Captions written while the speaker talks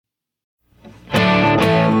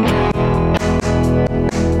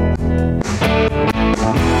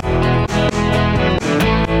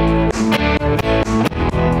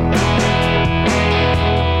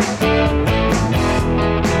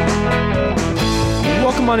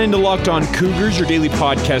on into Locked On Cougars, your daily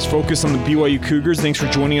podcast focused on the BYU Cougars. Thanks for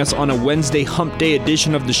joining us on a Wednesday hump day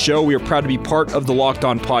edition of the show. We are proud to be part of the Locked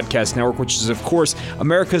On Podcast Network, which is, of course,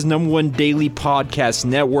 America's #1 daily podcast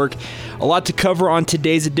network. A lot to cover on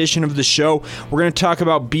today's edition of the show. We're going to talk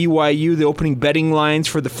about BYU. The opening betting lines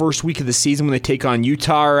for the first week of the season when they take on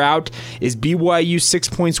Utah are out. Is BYU 6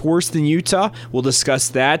 points worse than Utah? We'll discuss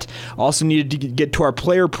that. Also needed to get to our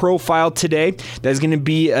player profile today. That's going to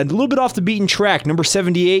be a little bit off the beaten track. Number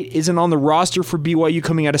 78 isn't on the roster for BYU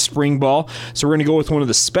coming out of spring ball, so we're going to go with one of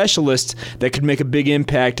the specialists that could make a big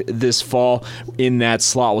impact this fall in that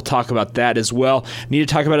slot. We'll talk about that as well. Need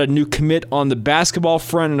to talk about a new commit on the basketball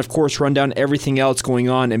front, and of course run down everything else going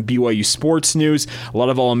on in BYU sports news. A lot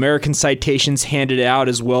of All-American citations handed out,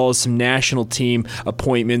 as well as some national team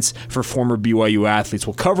appointments for former BYU athletes.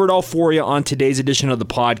 We'll cover it all for you on today's edition of the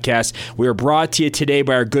podcast. We are brought to you today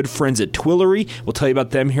by our good friends at Twillory. We'll tell you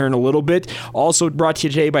about them here in a little bit. Also brought to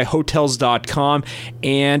you today by Hotels.com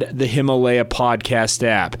and the Himalaya podcast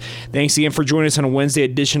app. Thanks again for joining us on a Wednesday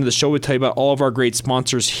edition of the show. We'll tell you about all of our great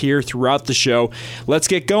sponsors here throughout the show. Let's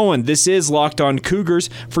get going. This is Locked On Cougars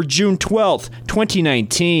for June 12th,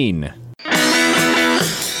 2019.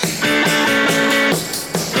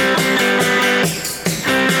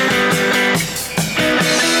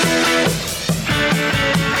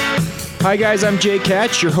 Hi guys, I'm Jay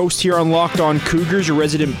Catch, your host here on Locked On Cougars, your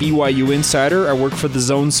resident BYU insider. I work for the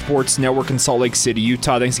Zone Sports Network in Salt Lake City,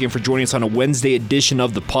 Utah. Thanks again for joining us on a Wednesday edition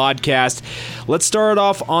of the podcast. Let's start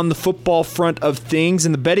off on the football front of things.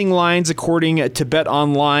 And the betting lines, according to Bet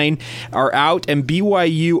Online, are out, and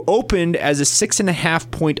BYU opened as a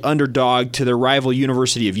 6.5-point underdog to their rival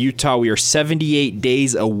University of Utah. We are 78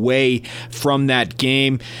 days away from that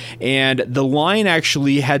game, and the line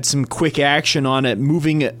actually had some quick action on it,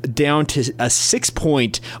 moving down to a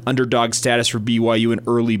 6-point underdog status for BYU in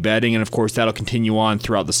early betting, and of course that'll continue on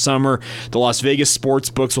throughout the summer. The Las Vegas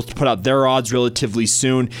sports books will put out their odds relatively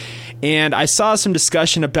soon, and I saw some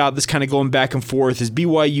discussion about this kind of going back and forth. Is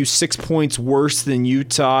BYU 6 points worse than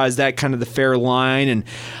Utah? Is that kind of the fair line? And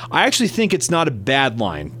I actually think it's not a bad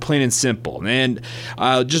line, plain and simple. And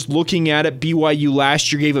just looking at it, BYU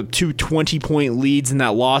last year gave up two 20-point leads in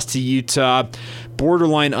that loss to Utah.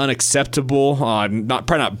 Borderline unacceptable. Probably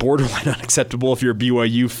not borderline unacceptable if you're a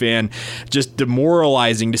BYU fan. Just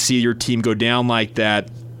demoralizing to see your team go down like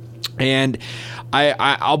that. And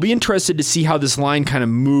I'll be interested to see how this line kind of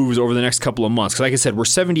moves over the next couple of months. Because like I said, we're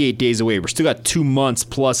 78 days away. We're still got 2 months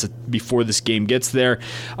plus before this game gets there.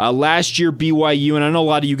 Last year, BYU, and I know a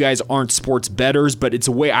lot of you guys aren't sports bettors, but it's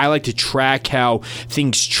a way I like to track how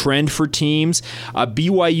things trend for teams.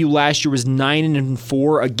 BYU last year was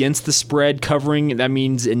 9-4 against the spread, covering, that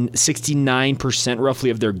means in 69% roughly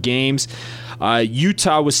of their games.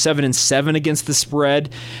 Utah was 7-7 against the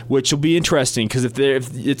spread, which will be interesting because if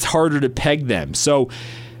it's harder to peg them. So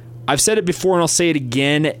I've said it before and I'll say it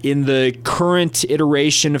again. In the current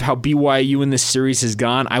iteration of how BYU in this series has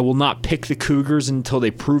gone, I will not pick the Cougars until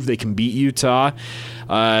they prove they can beat Utah.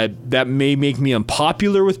 That may make me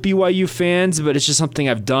unpopular with BYU fans, but it's just something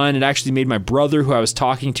I've done. It actually made my brother, who I was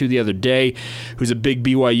talking to the other day, who's a big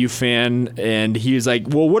BYU fan, and he was like,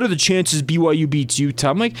 well, what are the chances BYU beats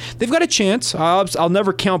Utah? I'm like, they've got a chance. I'll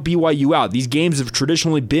never count BYU out. These games have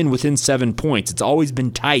traditionally been within 7 points. It's always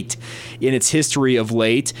been tight in its history of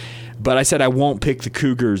late. But I said I won't pick the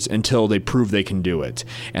Cougars until they prove they can do it.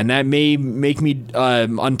 And that may make me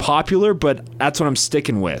unpopular, but that's what I'm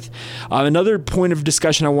sticking with. Another point of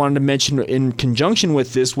discussion I wanted to mention in conjunction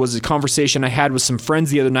with this was a conversation I had with some friends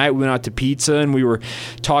the other night. We went out to pizza and we were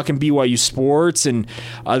talking BYU sports, and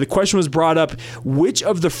the question was brought up, which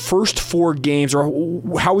of the first 4 games, or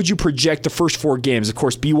how would you project the first 4 games? Of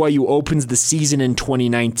course, BYU opens the season in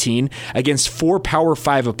 2019 against 4 Power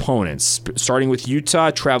 5 opponents, starting with Utah,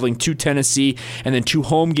 traveling to Tennessee, and then 2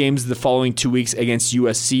 home games the following 2 weeks against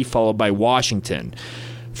USC, followed by Washington.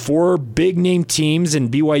 4 big-name teams, and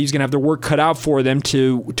BYU is going to have their work cut out for them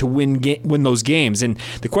to win those games. And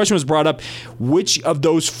the question was brought up, which of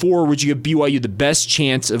those 4 would you give BYU the best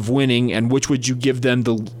chance of winning, and which would you give them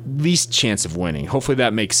the least chance of winning? Hopefully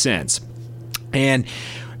that makes sense. And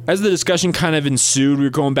as the discussion kind of ensued, we were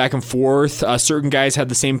going back and forth. Certain guys had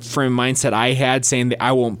the same frame of mindset I had, saying that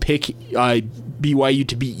I won't pick BYU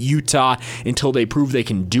to beat Utah until they prove they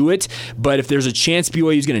can do it. But if there's a chance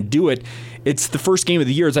BYU is going to do it, it's the first game of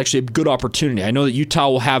the year. It's actually a good opportunity. I know that Utah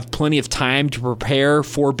will have plenty of time to prepare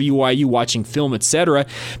for BYU, watching film, etc.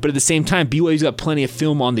 But at the same time, BYU's got plenty of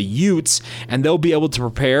film on the Utes, and they'll be able to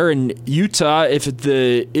prepare. And Utah, if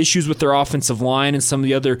the issues with their offensive line and some of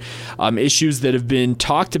the other issues that have been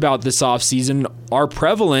talked about this offseason are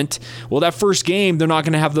prevalent, well, that first game, they're not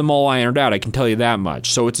going to have them all ironed out. I can tell you that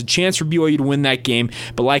much. So it's a chance for BYU to win that game.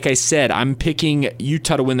 But like I said, I'm picking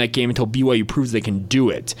Utah to win that game until BYU proves they can do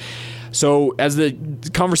it. So as the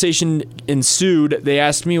conversation ensued, they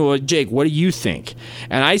asked me, well, Jake, what do you think?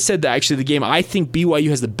 And I said that actually the game I think BYU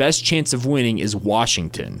has the best chance of winning is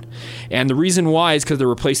Washington. And the reason why is because they're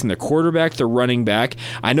replacing their quarterback, their running back.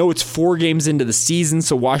 I know it's 4 games into the season,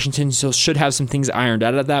 so Washington should have some things ironed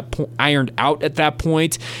out at that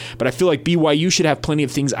point. But I feel like BYU should have plenty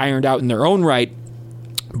of things ironed out in their own right,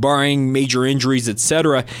 barring major injuries,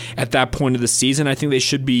 etc. At that point of the season. I think they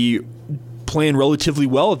should be playing relatively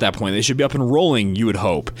well at that point. They should be up and rolling, you would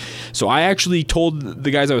hope. So I actually told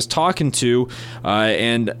the guys I was talking to,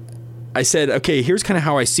 and I said, okay, here's kind of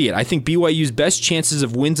how I see it. I think BYU's best chances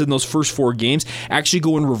of wins in those first 4 games actually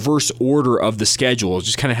go in reverse order of the schedule. It's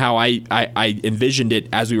just kind of how I envisioned it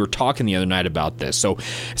as we were talking the other night about this. So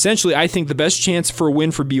essentially, I think the best chance for a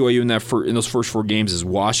win for BYU in those first 4 games is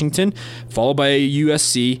Washington, followed by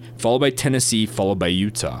USC, followed by Tennessee, followed by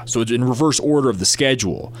Utah. So it's in reverse order of the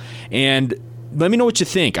schedule. And let me know what you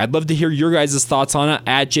think. I'd love to hear your guys' thoughts on it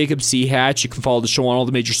at Jacob C. Hatch. You can follow the show on all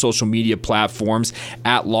the major social media platforms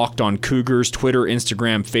at Locked On Cougars, Twitter,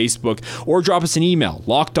 Instagram, Facebook, or drop us an email,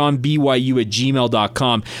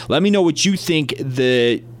 lockedonbyu@gmail.com. Let me know what you think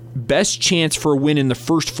the best chance for a win in the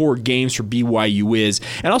first 4 games for BYU is,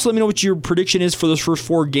 and also let me know what your prediction is for those first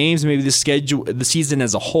 4 games, maybe the season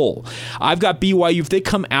as a whole. I've got BYU, if they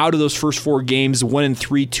come out of those first 4 games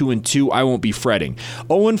 1-3, 2-2, I won't be fretting.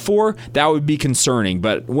 0-4, that would be concerning,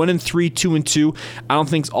 but 1-3, 2-2, I don't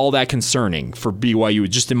think it's all that concerning for BYU,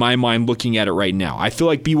 just in my mind looking at it right now. I feel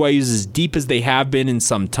like BYU is as deep as they have been in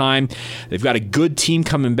some time. They've got a good team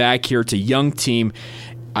coming back here. It's a young team.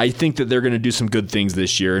 I think that they're going to do some good things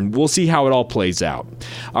this year, and we'll see how it all plays out.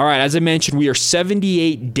 All right, as I mentioned, we are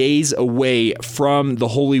 78 days away from the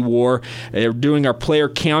Holy War. We're doing our player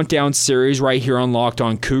countdown series right here on Locked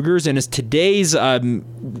On Cougars, and as today's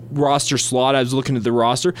roster slot, I was looking at the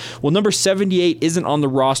roster. Well, number 78 isn't on the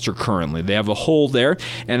roster currently. They have a hole there,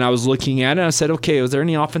 and I was looking at it, and I said, okay, is there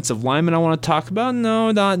any offensive linemen I want to talk about?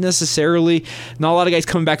 No, not necessarily. Not a lot of guys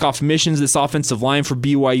coming back off missions. This offensive line for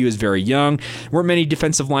BYU is very young. There weren't many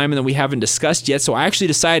defensive linemen that we haven't discussed yet, so I actually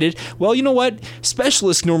decided, well, you know what?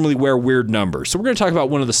 Specialists normally wear weird numbers, so we're going to talk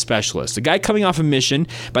about one of the specialists. A guy coming off a mission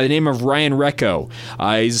by the name of Ryan Recco.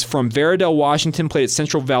 He's from Veradale, Washington, played at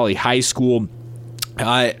Central Valley High School.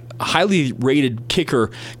 Highly rated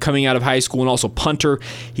kicker coming out of high school and also punter.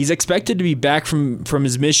 He's expected to be back from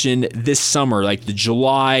his mission this summer, like the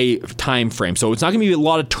July time frame. So it's not going to be a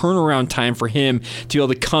lot of turnaround time for him to be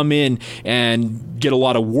able to come in and get a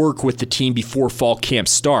lot of work with the team before fall camp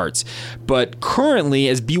starts. But currently,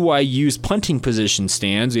 as BYU's punting position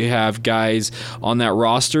stands, we have guys on that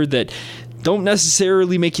roster that don't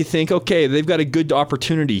necessarily make you think, okay, they've got a good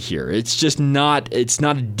opportunity here. It's not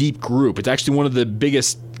a deep group. It's actually one of the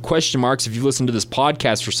biggest question marks, if you've listened to this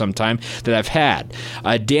podcast for some time, that I've had.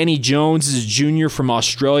 Danny Jones is a junior from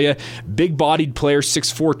Australia, big-bodied player,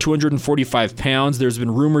 6'4", 245 pounds. There's been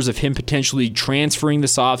rumors of him potentially transferring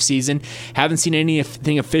this offseason. Haven't seen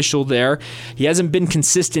anything official there. He hasn't been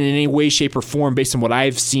consistent in any way, shape, or form based on what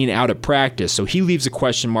I've seen out at practice, so he leaves a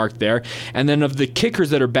question mark there. And then of the kickers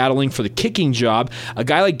that are battling for the kicking job, a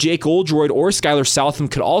guy like Jake Oldroyd or Skylar Southam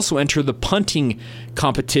could also enter the punting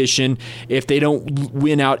competition if they don't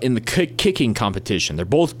win out in the kicking competition. They're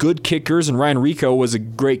both good kickers, and Ryan Recco was a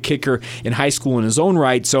great kicker in high school in his own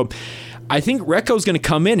right. So I think Recco's going to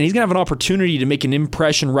come in, and he's going to have an opportunity to make an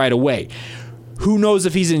impression right away. Who knows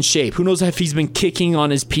if he's in shape? Who knows if he's been kicking on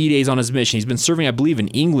his P days on his mission? He's been serving, I believe, in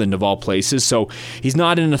England of all places, so he's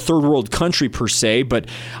not in a third world country per se, but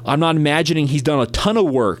I'm not imagining he's done a ton of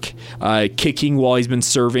work kicking while he's been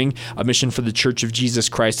serving a mission for the Church of Jesus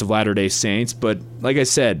Christ of Latter-day Saints. But like I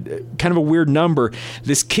said, kind of a weird number.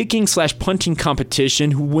 This kicking/punting competition,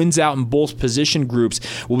 who wins out in both position groups,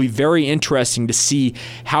 will be very interesting to see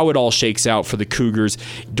how it all shakes out for the Cougars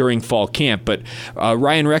during fall camp. But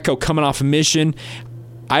Ryan Recco coming off a mission,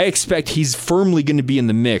 I expect he's firmly going to be in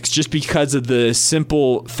the mix just because of the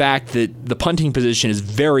simple fact that the punting position is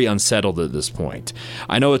very unsettled at this point.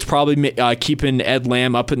 I know it's probably keeping Ed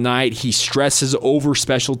Lamb up at night. He stresses over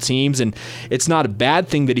special teams, and it's not a bad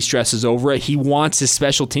thing that he stresses over it. He wants his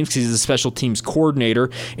special teams because he's a special teams coordinator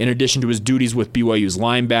in addition to his duties with BYU's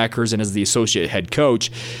linebackers and as the associate head coach.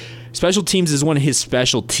 Special teams is one of his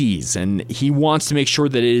specialties, and he wants to make sure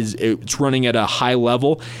that it's running at a high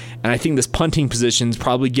level. And I think this punting position is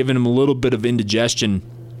probably giving him a little bit of indigestion.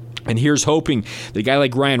 And here's hoping that a guy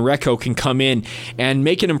like Ryan Recco can come in and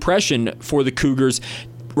make an impression for the Cougars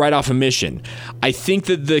right off a mission. I think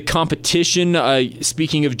that the competition,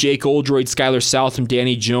 speaking of Jake Oldroyd, Skylar Southam,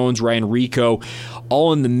 Danny Jones, Ryan Recco,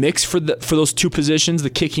 all in the mix for those two positions, the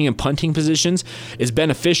kicking and punting positions, is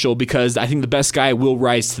beneficial because I think the best guy will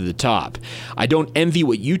rise to the top. I don't envy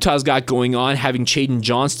what Utah's got going on, having Chaden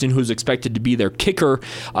Johnston, who's expected to be their kicker,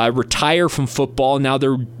 retire from football. Now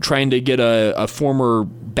they're trying to get a former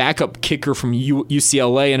backup kicker from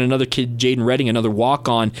UCLA and another kid, Jaden Redding, another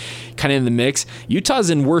walk-on, kind of in the mix. Utah's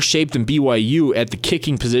in worse shape than BYU at the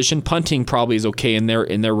kicking position. Punting probably is okay in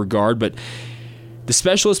their regard, but the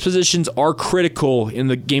specialist positions are critical in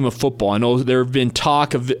the game of football. I know there have been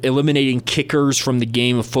talk of eliminating kickers from the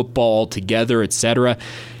game of football altogether, etc.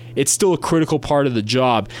 It's still a critical part of the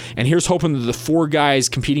job. And here's hoping that the four guys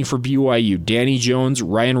competing for BYU, Danny Jones,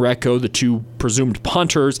 Ryan Recco, the two presumed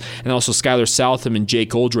punters, and also Skylar Southam and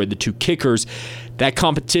Jake Oldroyd, the two kickers, that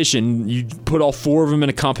competition, you put all four of them in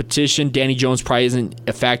a competition. Danny Jones probably isn't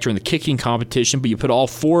a factor in the kicking competition, but you put all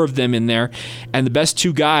four of them in there, and the best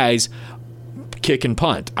two guys kick and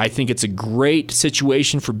punt. I think it's a great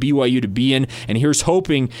situation for BYU to be in, and here's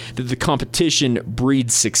hoping that the competition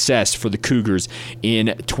breeds success for the Cougars in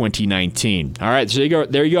 2019. All right, so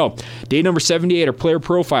there you go. Day number 78, our player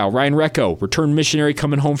profile, Ryan Recco, returned missionary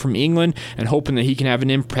coming home from England and hoping that he can have an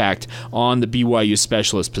impact on the BYU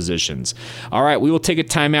specialist positions. All right, we will take a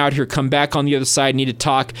time out here, come back on the other side, need to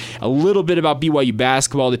talk a little bit about BYU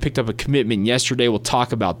basketball. They picked up a commitment yesterday. We'll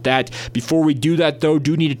talk about that. Before we do that, though,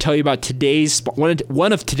 do need to tell you about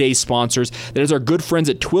one of today's sponsors. That is our good friends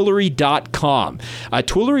at Twillory.com.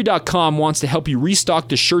 Twillory.com wants to help you restock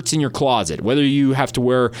the shirts in your closet. Whether you have to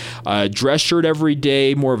wear a dress shirt every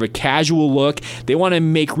day, more of a casual look, they want to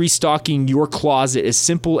make restocking your closet as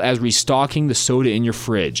simple as restocking the soda in your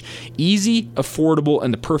fridge. Easy, affordable,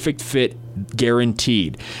 and the perfect fit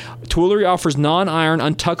guaranteed. Twillory offers non-iron,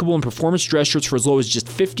 untuckable, and performance dress shirts for as low as just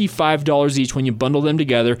 $55 each when you bundle them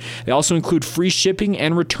together. They also include free shipping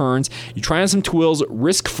and returns. You try on some Twills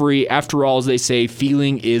risk-free. After all, as they say,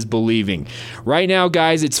 feeling is believing. Right now,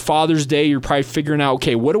 guys, it's Father's Day. You're probably figuring out,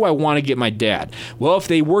 okay, what do I want to get my dad? Well, if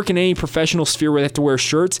they work in any professional sphere where they have to wear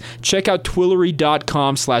shirts, check out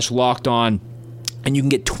Twillory.com/lockedon. And you can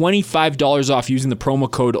get $25 off using the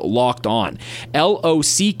promo code LOCKEDON.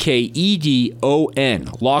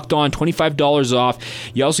 LOCKEDON. Locked On, $25 off.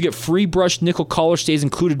 You also get free brushed nickel collar stays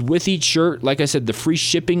included with each shirt. Like I said, the free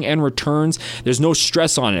shipping and returns. There's no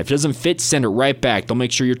stress on it. If it doesn't fit, send it right back. They'll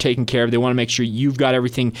make sure you're taken care of. They want to make sure you've got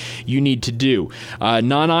everything you need to do.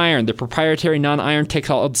 Non-iron. The proprietary non-iron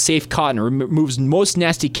textile safe cotton removes most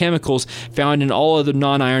nasty chemicals found in all other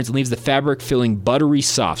non-irons and leaves the fabric feeling buttery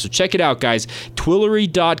soft. So check it out, guys.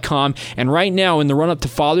 Twillory.com, and right now in the run-up to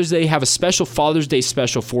Father's Day, have a special Father's Day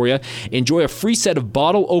special for you. Enjoy a free set of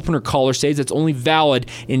bottle opener collar stays that's only valid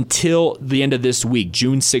until the end of this week,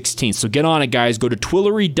 June 16th. So get on it, guys. Go to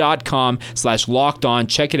Twillory.com/lockedon.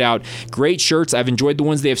 Check it out. Great shirts. I've enjoyed the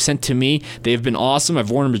ones they have sent to me. They have been awesome.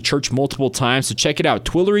 I've worn them to church multiple times, so check it out.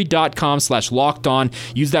 Twillory.com/lockedon.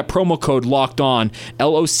 Use that promo code LOCKEDON,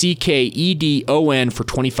 LOCKEDON, for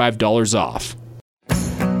 $25 off.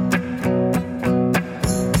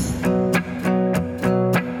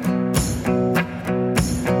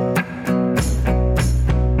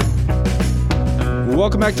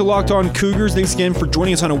 Welcome back to Locked On Cougars. Thanks again for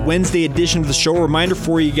joining us on a Wednesday edition of the show. A reminder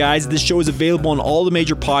for you guys, this show is available on all the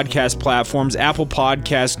major podcast platforms, Apple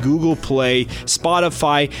Podcasts, Google Play,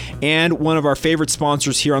 Spotify, and one of our favorite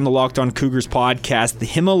sponsors here on the Locked On Cougars podcast, the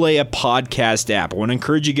Himalaya Podcast app. I want to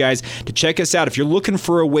encourage you guys to check us out. If you're looking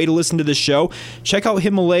for a way to listen to the show, check out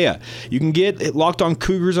Himalaya. You can get Locked On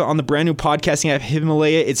Cougars on the brand new podcasting app,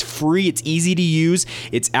 Himalaya. It's free. It's easy to use.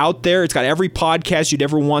 It's out there. It's got every podcast you'd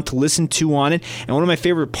ever want to listen to on it. And one of my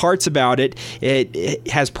favorite parts about it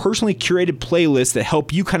has personally curated playlists that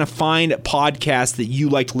help you kind of find podcasts that you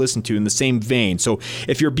like to listen to in the same vein. So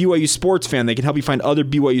if you're a BYU sports fan, they can help you find other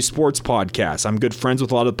BYU sports podcasts. I'm good friends with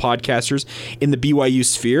a lot of the podcasters in the BYU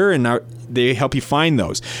sphere, and they help you find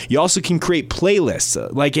those. You also can create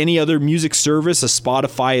playlists like any other music service, a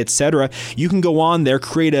Spotify, etc. You can go on there,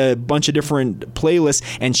 create a bunch of different playlists,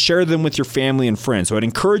 and share them with your family and friends. So I'd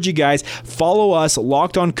encourage you guys, follow us,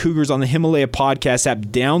 Locked On Cougars, on the Himalaya Podcast app. app.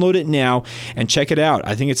 Download it now and check it out.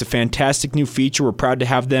 I think it's a fantastic new feature. We're proud to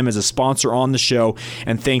have them as a sponsor on the show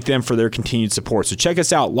and thank them for their continued support. So check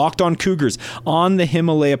us out, Locked On Cougars, on the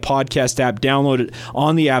Himalaya podcast app. Download it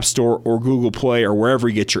on the App Store or Google Play or wherever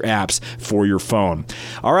you get your apps for your phone.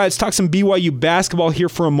 All right, let's talk some BYU basketball here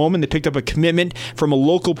for a moment. They picked up a commitment from a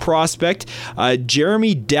local prospect,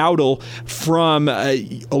 Jeremy Dowdle from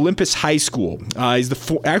Olympus High School. He's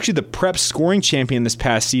actually the prep scoring champion this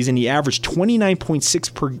past season. He averaged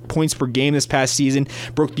 29.6 points per game this past season,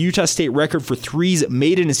 broke the Utah State record for threes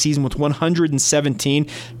made in a season with 117.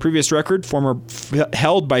 Previous record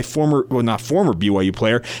held by not former BYU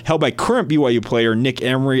player, held by current BYU player Nick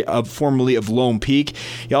Emery, formerly of Lone Peak.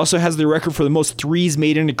 He also has the record for the most threes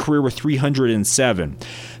made in a career with 307.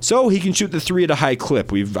 So he can shoot the three at a high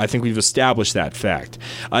clip. I think we've established that fact.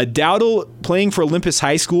 Dowdle playing for Olympus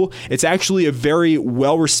High School. It's actually a very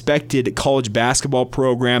well-respected college basketball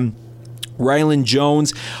program. Rylan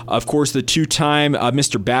Jones, of course, the two-time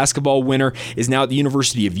Mr. Basketball winner, is now at the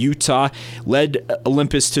University of Utah, led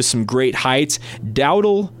Olympus to some great heights.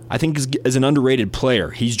 Dowdle, I think, is an underrated player.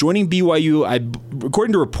 He's joining BYU,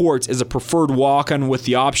 according to reports, as a preferred walk-on with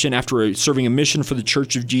the option after serving a mission for the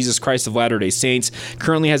Church of Jesus Christ of Latter-day Saints.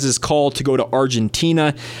 Currently has his call to go to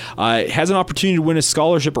Argentina. Has an opportunity to win a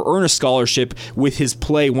scholarship or earn a scholarship with his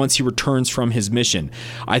play once he returns from his mission.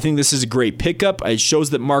 I think this is a great pickup. It shows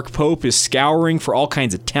that Mark Pope is scouring for all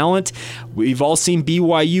kinds of talent. We've all seen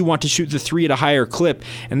BYU want to shoot the three at a higher clip,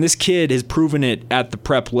 and this kid has proven it at the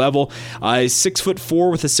prep level. He's 6'4"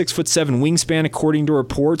 with a 6'7" wingspan, according to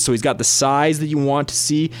reports. So he's got the size that you want to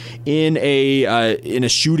see in a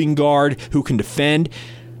shooting guard who can defend.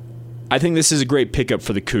 I think this is a great pickup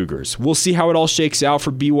for the Cougars. We'll see how it all shakes out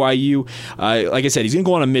for BYU. Like I said, he's going to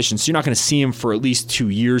go on a mission, so you're not going to see him for at least 2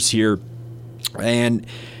 years here. And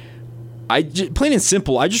plain and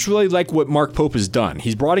simple, I just really like what Mark Pope has done.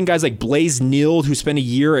 He's brought in guys like Blaze Nield, who spent a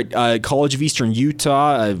year at College of Eastern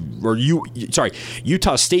Utah,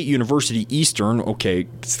 Utah State University Eastern. Okay,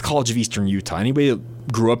 it's the College of Eastern Utah. Anybody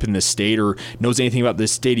that grew up in this state or knows anything about the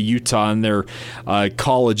state of Utah and their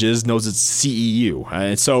colleges knows it's CEU.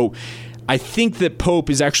 And so I think that Pope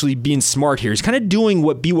is actually being smart here. He's kind of doing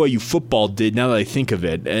what BYU football did, now that I think of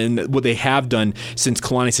it, and what they have done since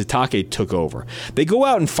Kalani Sitake took over. They go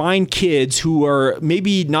out and find kids who are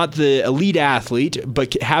maybe not the elite athlete,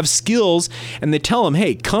 but have skills, and they tell them,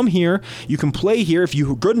 hey, come here, you can play here. If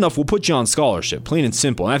you're good enough, we'll put you on scholarship, plain and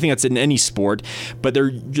simple. And I think that's in any sport, but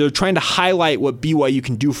they're trying to highlight what BYU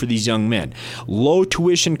can do for these young men. Low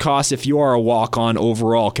tuition costs if you are a walk-on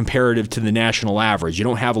overall, comparative to the national average. You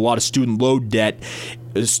don't have a lot of student loan debt.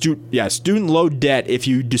 Student loan debt if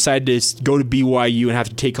you decide to go to BYU and have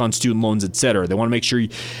to take on student loans, etc. They want to make sure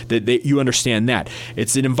that you understand that.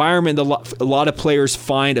 It's an environment that a lot of players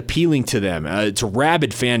find appealing to them. It's a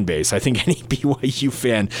rabid fan base. I think any BYU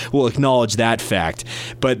fan will acknowledge that fact.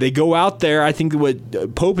 But they go out there. I think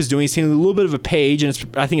what Pope is doing is taking a little bit of a page, and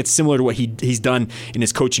I think it's similar to what he's done in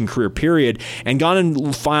his coaching career period, and gone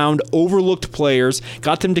and found overlooked players,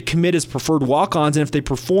 got them to commit as preferred walk-ons, and if they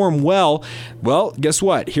perform well, guess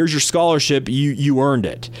what? Here's your scholarship. You earned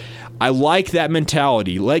it. I like that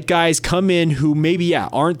mentality. Let guys come in who maybe,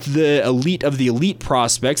 aren't the elite of the elite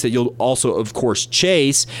prospects that you'll also, of course,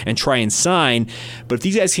 chase and try and sign. But if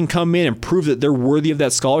these guys can come in and prove that they're worthy of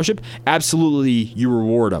that scholarship, absolutely you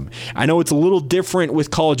reward them. I know it's a little different with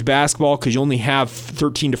college basketball because you only have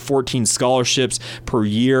 13 to 14 scholarships per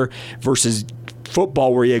year versus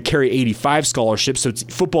football where you carry 85 scholarships. So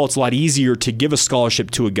football, it's a lot easier to give a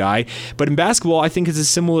scholarship to a guy. But in basketball, I think it's a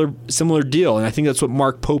similar deal. And I think that's what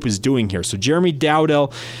Mark Pope is doing here. So Jeremy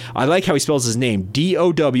Dowdle, I like how he spells his name,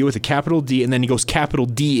 D-O-W with a capital D, and then he goes capital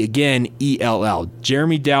D again, E-L-L.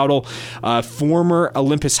 Jeremy Dowdle, former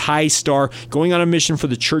Olympus High star, going on a mission for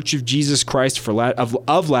the Church of Jesus Christ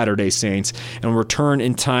of Latter-day Saints, and will return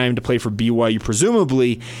in time to play for BYU,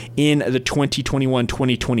 presumably in the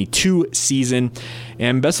 2021-2022 season.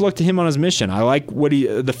 And best of luck to him on his mission. I like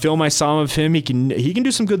the film I saw of him. He can do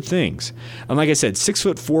some good things. And like I said,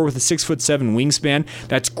 6'4" with a 6'7" wingspan.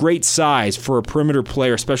 That's great size for a perimeter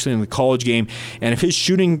player, especially in the college game. And if his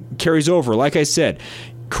shooting carries over, like I said,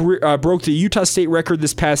 broke the Utah State record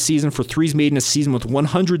this past season for threes made in a season with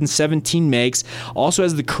 117 makes. Also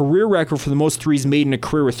has the career record for the most threes made in a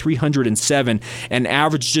career with 307, and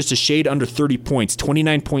averaged just a shade under 30 points,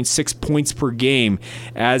 29.6 points per game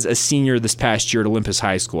as a senior this past year at Olympus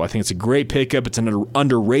High School. I think it's a great pickup. It's an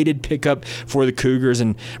underrated pickup for the Cougars,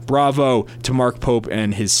 and bravo to Mark Pope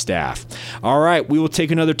and his staff. All right, we will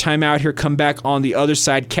take another time out here, come back on the other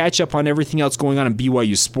side, catch up on everything else going on in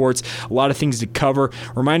BYU sports. A lot of things to cover.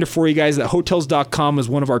 Reminder for you guys that Hotels.com is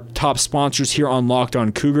one of our top sponsors here on Locked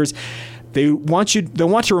On Cougars. They want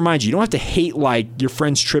to remind you don't have to hate like your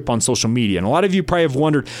friend's trip on social media. And a lot of you probably have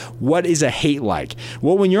wondered, what is a hate like?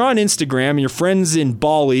 Well, when you're on Instagram and your friend's in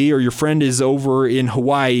Bali or your friend is over in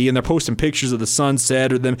Hawaii and they're posting pictures of the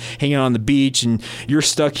sunset or them hanging on the beach and you're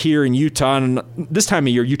stuck here in Utah, and this time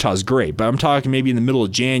of year Utah is great, but I'm talking maybe in the middle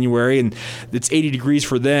of January and it's 80 degrees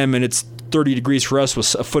for them and it's 30 degrees for us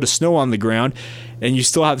with a foot of snow on the ground, and you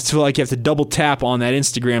still have to feel like you have to double tap on that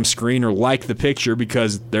Instagram screen or like the picture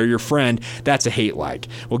because they're your friend. That's a hate like.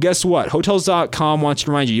 Well, guess what? Hotels.com wants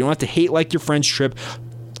to remind you don't have to hate like your friend's trip.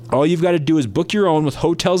 All you've got to do is book your own with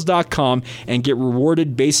Hotels.com and get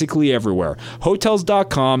rewarded basically everywhere.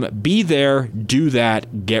 Hotels.com, be there, do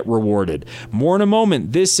that, get rewarded. More in a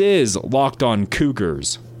moment. This is Locked On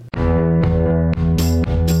Cougars.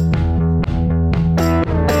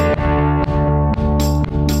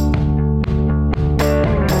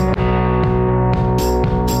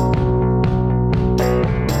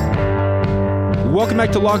 Welcome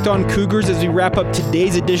back to Locked On Cougars. As we wrap up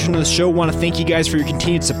today's edition of the show, I want to thank you guys for your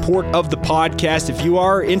continued support of the podcast. If you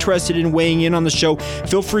are interested in weighing in on the show,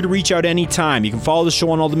 feel free to reach out anytime. You can follow the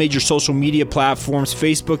show on all the major social media platforms,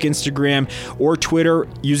 Facebook, Instagram, or Twitter,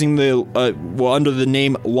 using the under the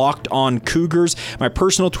name Locked On Cougars. My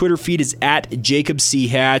personal Twitter feed is at Jacob C.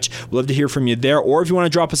 Hatch. We'd love to hear from you there. Or if you want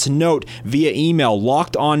to drop us a note via email,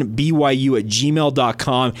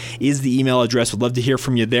 lockedonbyu@gmail.com is the email address. We'd love to hear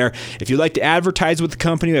from you there. If you'd like to advertise with the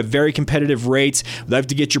company, we have very competitive rates. We'd love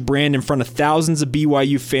to get your brand in front of thousands of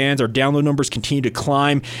BYU fans. Our download numbers continue to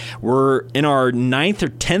climb. We're in our 9th or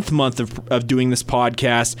 10th month of doing this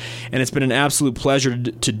podcast, and it's been an absolute pleasure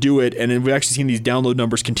to do it. And we've actually seen these download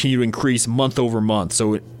numbers continue to increase month over month.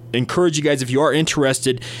 So encourage you guys, if you are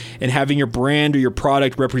interested in having your brand or your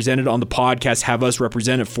product represented on the podcast, have us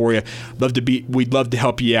represent it for you. We'd love to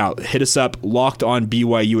help you out. Hit us up,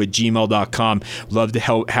 lockedonbyu@gmail.com. Love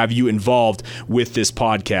to have you involved with this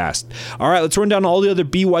podcast. All right, let's run down all the other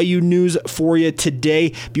BYU news for you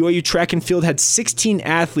today. BYU track and field had 16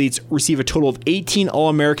 athletes receive a total of 18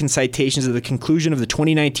 All-American citations at the conclusion of the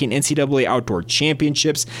 2019 NCAA Outdoor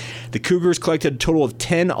Championships. The Cougars collected a total of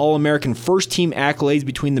 10 All-American first-team accolades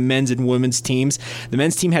between the men's and women's teams. The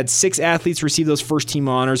men's team had 6 athletes receive those first-team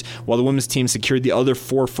honors, while the women's team secured the other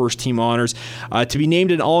 4 first-team honors. To be named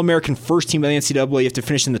an All-American first team by the NCAA, you have to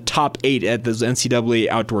finish in the top 8 at those NCAA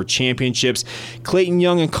Outdoor Championships. Clayton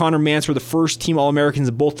Young and Connor Mance were the first-team All-Americans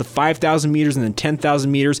in both the 5,000 meters and the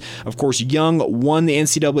 10,000 meters. Of course, Young won the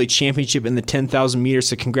NCAA championship in the 10,000 meters,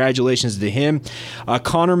 so congratulations to him.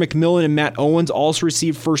 Connor McMillan and Matt Owens also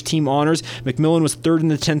received first-team honors. McMillan was 3rd in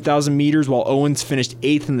the 10,000 meters, while Owens finished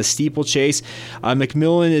 8th in the steeplechase.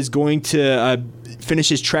 McMillan is going to finish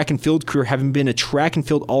his track and field career having been a track and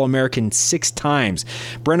field All-American 6 times.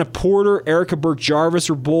 Brenna Porter, Erica Burke-Jarvis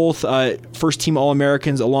are both first-team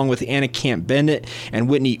All-Americans, along with Anna Camp-Bennett and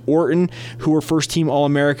Whitney Orton, who were first-team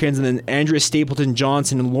All-Americans. And then Andrea Stapleton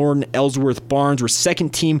Johnson and Lauren Ellsworth Barnes were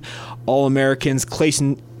second-team All-Americans.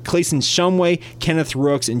 Clayson Shumway, Kenneth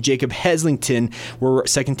Rooks, and Jacob Heslington were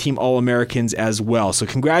second-team All-Americans as well. So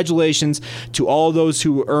congratulations to all those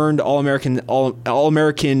who earned All-American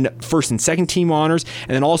first and second-team honors,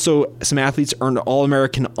 and then also some athletes earned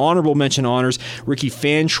All-American honorable mention honors. Ricky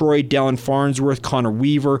Fantroy, Dallin Farnsworth, Connor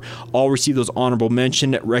Weaver all received those honorable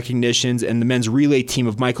mention recognitions, and the men's relay team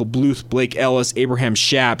of Michael Bluth, Blake Ellis, Abraham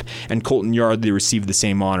Schapp, and Colton Yard, they received the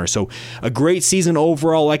same honor. So a great season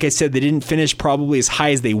overall. Like I said, they didn't finish probably as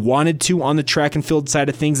high as they wanted to on the track and field side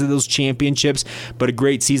of things of those championships, but a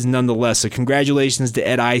great season nonetheless. So congratulations to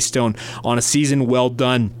Ed Eyestone on a season well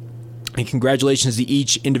done. And congratulations to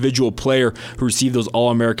each individual player who received those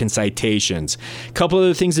All-American citations. A couple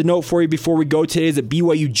other things to note for you before we go today is that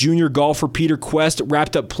BYU junior golfer Peter Quest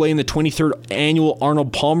wrapped up play in the 23rd Annual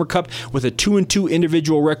Arnold Palmer Cup with a 2-2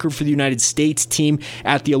 individual record for the United States team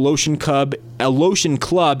at the Alotian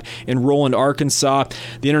Club in Roland, Arkansas.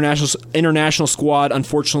 The international squad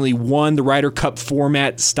unfortunately won the Ryder Cup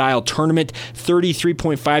format style tournament,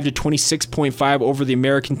 33.5 to 26.5 over the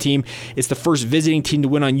American team. It's the first visiting team to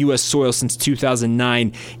win on U.S. soil since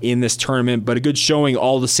 2009 in this tournament, but a good showing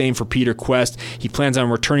all the same for Peter Quest. He plans on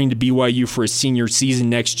returning to BYU for his senior season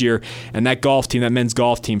next year, and that men's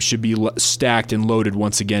golf team, should be stacked and loaded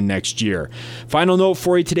once again next year. Final note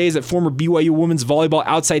for you today is that former BYU women's volleyball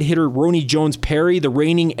outside hitter Roni Jones Jones-Perry, the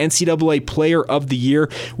reigning NCAA Player of the Year,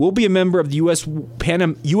 will be a member of the U.S.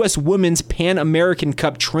 Women's Pan American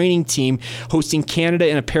Cup training team, hosting Canada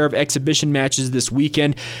in a pair of exhibition matches this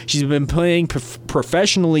weekend. She's been playing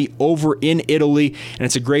professionally over in Italy, and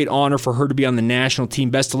it's a great honor for her to be on the national team.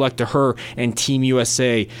 Best of luck to her and Team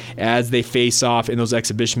USA as they face off in those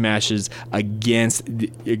exhibition matches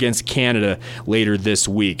against Canada later this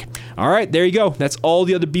week. All right, there you go. That's all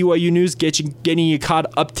the other BYU news, getting you caught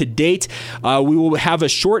up to date. We will have a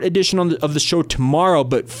short edition of the show tomorrow,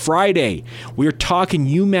 but Friday, we are talking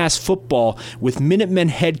UMass football with Minutemen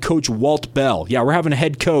head coach Walt Bell. Yeah, we're having a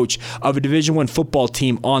head coach of a Division I football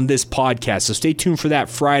team on this podcast, so stay tuned for that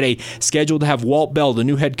Friday. Scheduled to have Walt Bell, the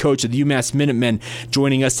new head coach of the UMass Minutemen,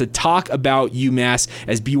 joining us to talk about UMass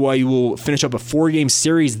as BYU will finish up a 4-game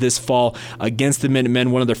series this fall against the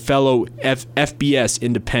Minutemen, one of their fellow FBS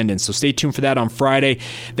independents. So stay tuned for that on Friday.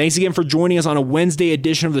 Thanks again for joining us on a Wednesday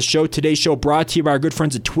edition of the show. Today's show brought to you by our good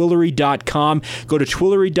friends at Twillory.com. Go to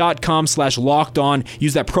Twillory.com/lockedon.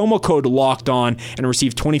 Use that promo code LOCKEDON and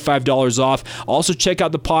receive $25 off. Also check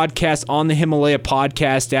out the podcast on the Himalaya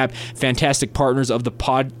podcast app. Fantastic partners of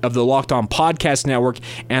the Locked On Podcast Network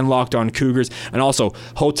and Locked On Cougars. And also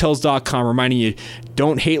Hotels.com, reminding you,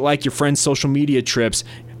 don't hate like your friends' social media trips.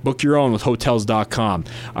 Book your own with Hotels.com.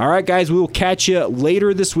 All right, guys, we will catch you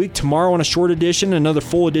later this week, tomorrow on a short edition, another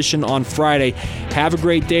full edition on Friday. Have a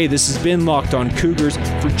great day. This has been Locked On Cougars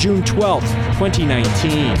for June 12th,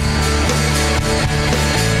 2019.